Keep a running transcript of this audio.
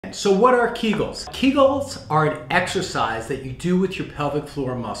again. So what are Kegels? Kegels are an exercise that you do with your pelvic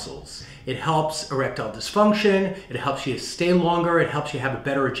floor muscles. It helps erectile dysfunction, it helps you stay longer, it helps you have a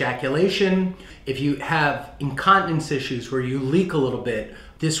better ejaculation. If you have incontinence issues where you leak a little bit,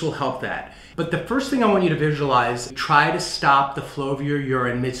 this will help that. But the first thing I want you to visualize, try to stop the flow of your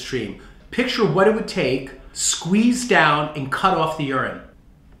urine midstream. Picture what it would take, squeeze down and cut off the urine.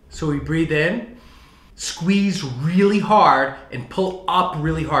 So we breathe in, squeeze really hard and pull up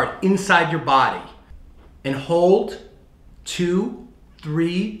really hard inside your body. And hold 2,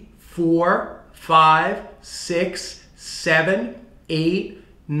 3, 4, 5, 6, 7, 8,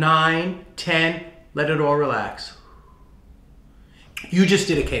 9, 10. Let it all relax. You just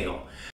did a Kegel.